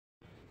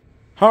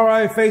All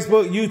right,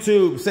 Facebook,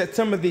 YouTube,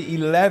 September the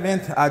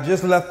 11th. I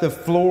just left the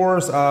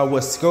floors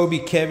what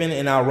Scobie Kevin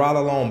and our ride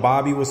along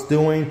Bobby was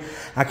doing.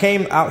 I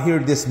came out here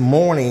this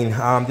morning.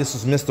 This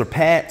was Mr.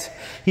 Pat.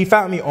 He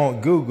found me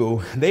on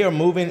Google. They are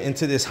moving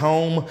into this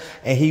home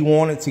and he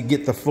wanted to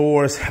get the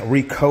floors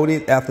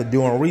recoated after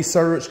doing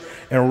research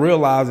and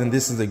realizing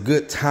this is a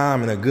good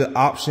time and a good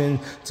option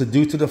to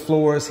do to the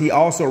floors. He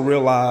also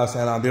realized,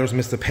 and there's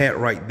Mr. Pat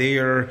right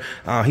there.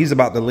 He's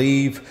about to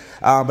leave.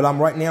 But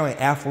I'm right now in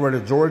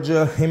Alpharetta,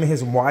 Georgia. Him and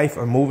his wife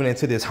are moving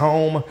into this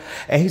home.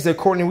 And he said,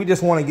 Courtney, we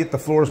just want to get the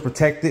floors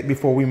protected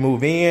before we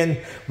move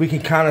in. We can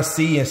kind of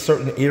see in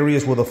certain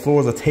areas where the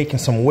floors are taking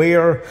some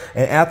wear.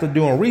 And after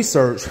doing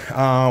research,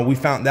 we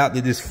found out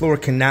that this floor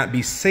cannot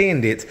be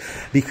sanded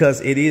because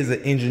it is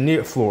an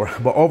engineered floor.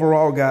 But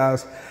overall,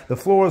 guys, the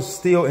floor is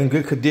still in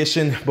good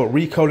condition, but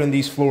recoating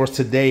these floors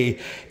today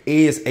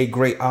is a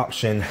great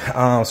option.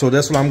 So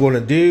that's what I'm going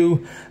to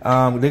do.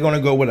 They're going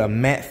to go with a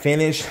matte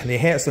finish. They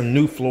had some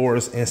new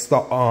floors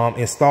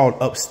installed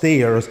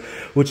upstairs,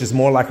 which is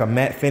more like a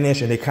matte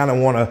finish, and they kind of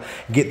want to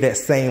get that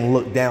same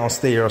look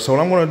downstairs. So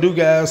what I'm going to do,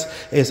 guys,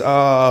 is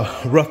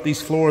rough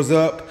these floors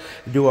up,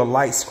 do a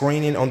light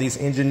screening on these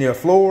engineered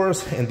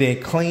floors, and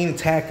then clean,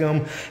 tack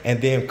them,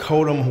 and then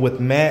coat them with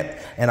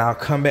matte, and I'll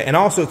come back. And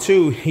also,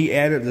 too, he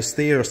added the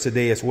stairs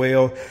today as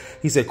well.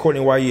 He said, Courtney,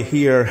 while you're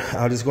here,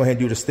 I'll just go ahead and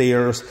do the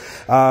stairs.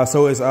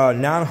 So it's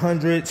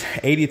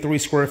 983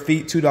 square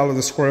feet, $2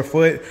 a square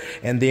foot.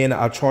 And then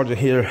I'll charge it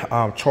here,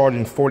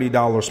 charging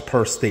 $40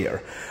 per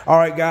stair. All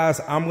right,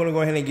 guys, I'm going to go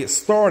ahead and get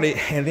started.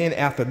 And then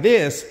after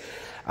this,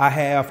 I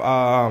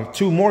have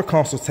 2 more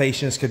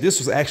consultations, because this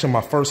was actually my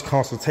first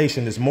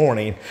consultation this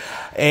morning.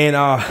 And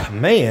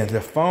man,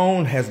 the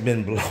phone has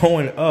been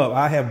blowing up.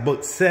 I have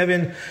booked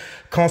 7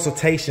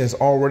 consultations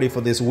already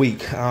for this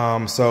week.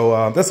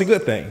 So that's a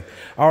good thing.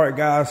 All right,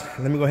 guys,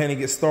 let me go ahead and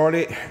get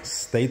started.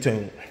 Stay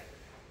tuned.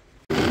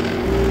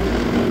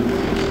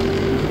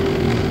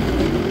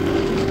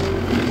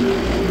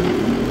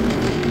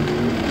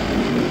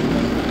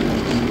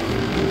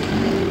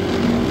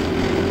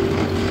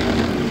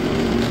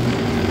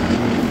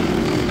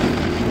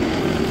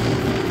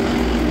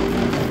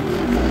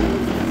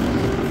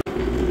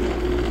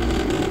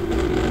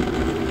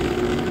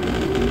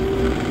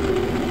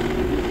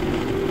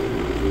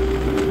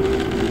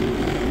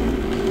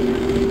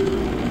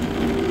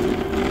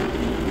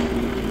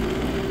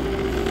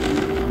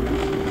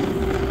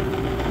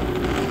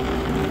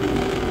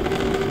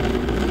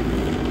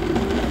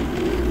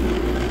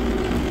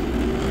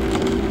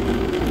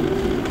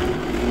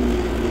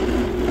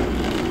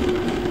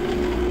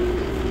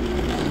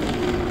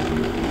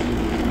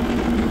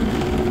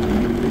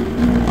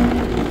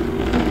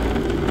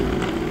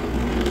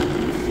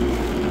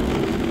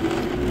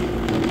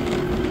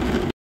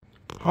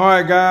 All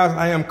right, guys,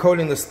 I am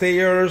coating the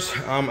stairs.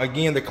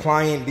 Again, the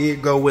client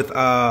did go with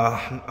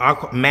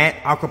matte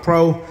Aqua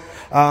Pro.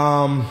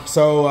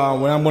 So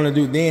what I'm going to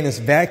do then is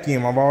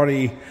vacuum. I've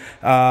already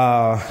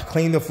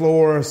cleaned the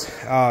floors,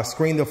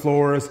 screened the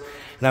floors,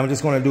 and I'm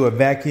just going to do a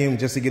vacuum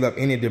just to get up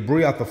any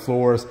debris out the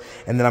floors,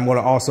 and then I'm going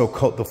to also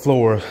coat the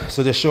floor.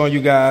 So just showing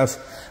you guys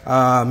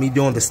me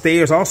doing the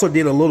stairs. I also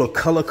did a little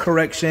color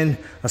correction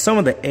on some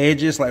of the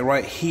edges, like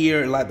right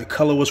here, like the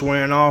color was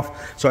wearing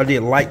off. So I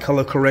did light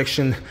color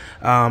correction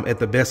at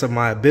the best of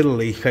my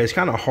ability, because it's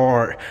kind of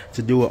hard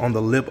to do it on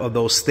the lip of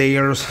those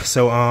stairs.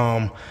 So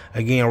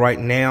again, right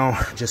now,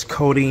 just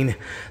coating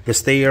the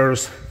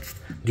stairs,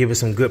 give it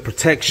some good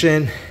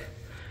protection,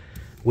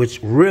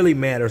 which really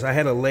matters. I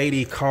had a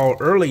lady call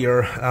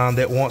earlier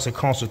that wants a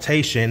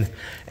consultation,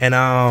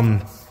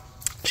 and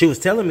she was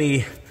telling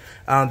me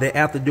that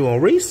after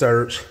doing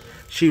research,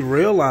 she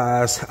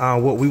realized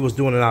what we was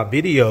doing in our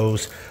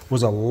videos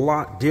was a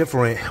lot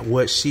different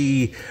what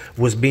she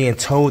was being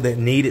told that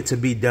needed to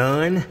be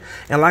done.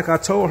 And like I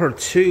told her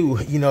too,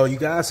 you know, you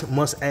guys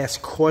must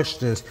ask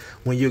questions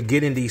when you're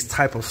getting these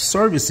type of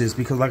services,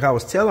 because like I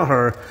was telling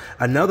her,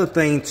 another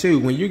thing too,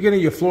 when you're getting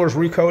your floors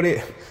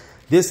recoated,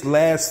 this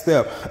last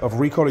step of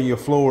recoating your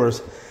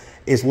floors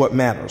is what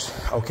matters,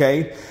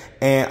 okay?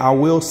 And I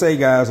will say,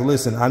 guys,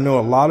 listen, I know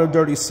a lot of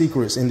dirty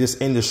secrets in this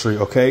industry,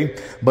 okay?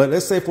 But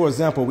let's say, for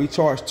example, we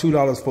charge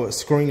 $2 for a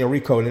screen and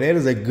recoat, and that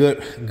is a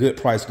good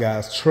price,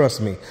 guys.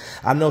 Trust me.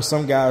 I know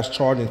some guys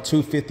charging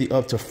 $2.50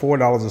 up to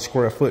 $4 a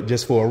square foot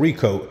just for a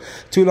recoat.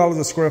 $2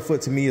 a square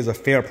foot to me is a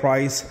fair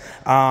price.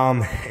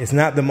 It's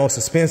not the most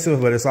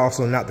expensive, but it's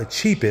also not the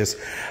cheapest.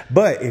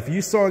 But if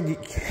you start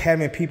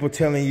having people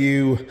telling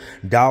you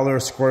 $1 a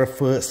square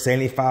foot,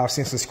 75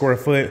 cents a square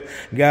foot,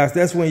 guys,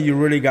 that's when you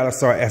really got to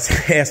start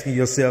asking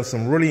yourself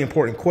some really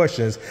important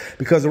questions.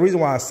 Because the reason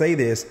why I say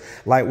this,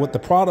 like with the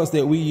products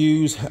that we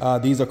use,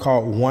 these are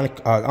called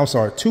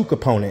 2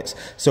 components.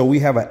 So we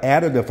have an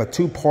additive, a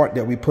 2-part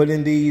that we put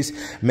in these,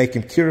 make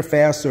them cure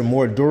faster,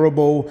 more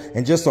durable,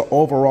 and just an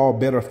overall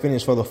better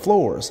finish for the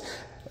floors.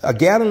 A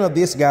gallon of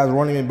this, guys,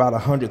 running about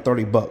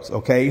 130 bucks,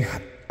 okay?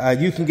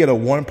 you can get a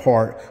one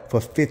part for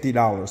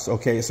 $50.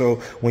 Okay, so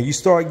when you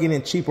start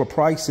getting cheaper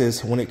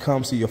prices when it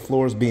comes to your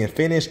floors being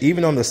finished,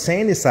 even on the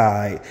sandy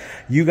side,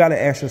 you got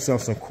to ask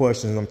yourself some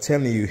questions. I'm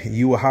telling you,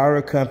 you will hire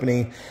a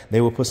company,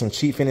 they will put some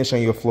cheap finish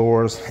on your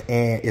floors,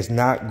 and it's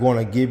not going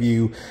to give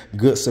you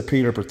good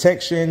superior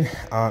protection.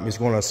 It's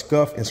going to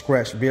scuff and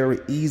scratch very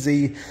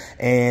easy,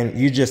 and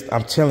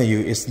I'm telling you,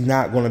 it's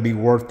not going to be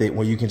worth it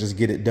when you can just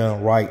get it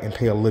done right and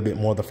pay a little bit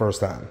more the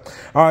first time.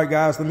 All right,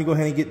 guys, let me go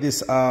ahead and get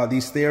this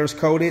these stairs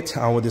coated.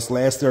 With this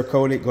last stair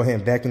coated, go ahead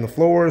and vacuum the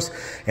floors,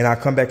 and I'll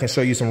come back and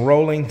show you some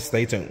rolling.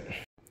 Stay tuned.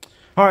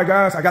 All right,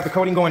 guys, I got the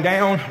coating going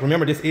down.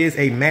 Remember, this is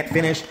a matte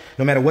finish.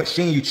 No matter what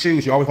sheen you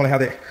choose, you always want to have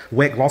that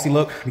wet, glossy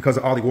look because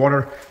of all the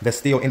water that's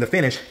still in the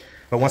finish.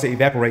 But once it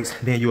evaporates,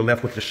 then you're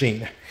left with the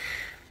sheen.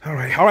 All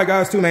right,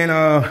 guys, too, man.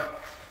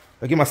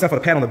 I give myself a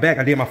pat on the back.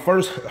 I did my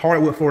first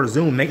hardwood floor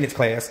Zoom maintenance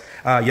class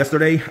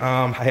yesterday.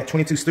 I had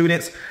 22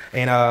 students,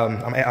 and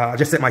I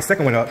just set my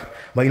second one up.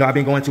 But, you know, I've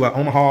been going to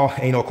Omaha,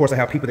 and, you know, of course, I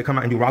have people that come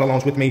out and do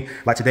ride-alongs with me,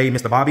 like today,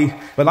 Mr. Bobby.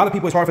 But a lot of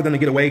people, it's hard for them to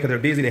get away because they're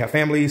busy. They have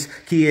families,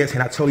 kids,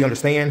 and I totally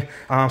understand.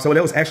 So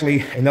that was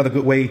actually another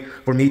good way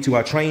for me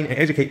to train and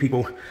educate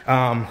people,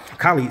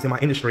 colleagues in my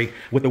industry,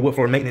 with the wood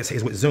floor maintenance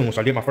is with Zoom.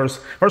 So I did my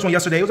first one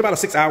yesterday. It was about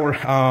a 6-hour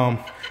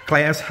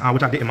class,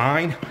 which I didn't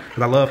mind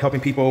because I love helping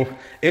people,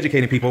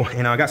 educating people,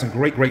 and I got some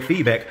great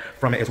feedback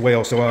from it as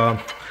well. So, all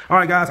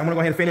right, guys, I'm gonna go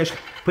ahead and finish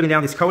putting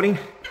down this coating,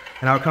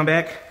 and I'll come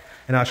back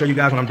and I'll show you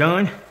guys when I'm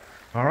done.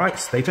 All right,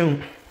 stay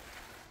tuned.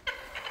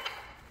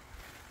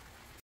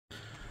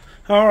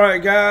 All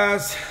right,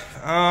 guys,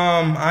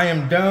 I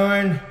am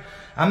done.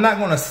 I'm not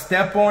gonna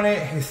step on it.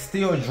 It's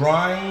still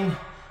drying,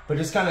 but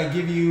just kind of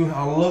give you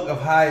a look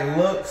of how it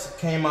looks.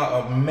 Came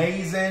out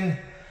amazing.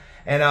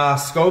 And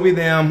Scobie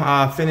them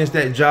finished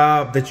that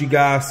job that you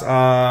guys,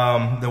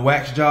 the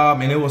wax job,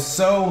 and it was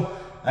so,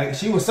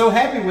 she was so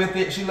happy with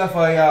it. She left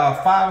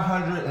a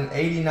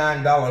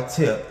 $589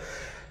 tip.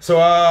 So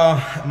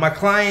my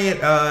client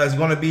is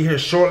going to be here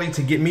shortly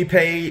to get me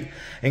paid.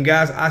 And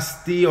guys, I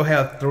still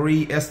have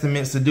 3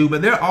 estimates to do,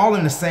 but they're all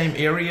in the same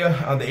area,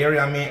 the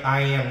area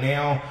I am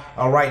now.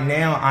 Right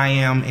now, I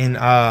am in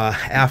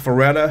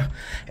Alpharetta,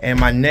 and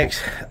my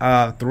next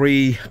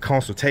 3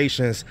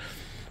 consultations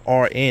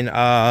are in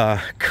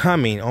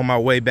coming on my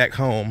way back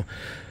home.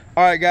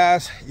 All right,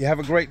 guys, you have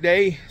a great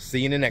day. See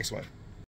you in the next one.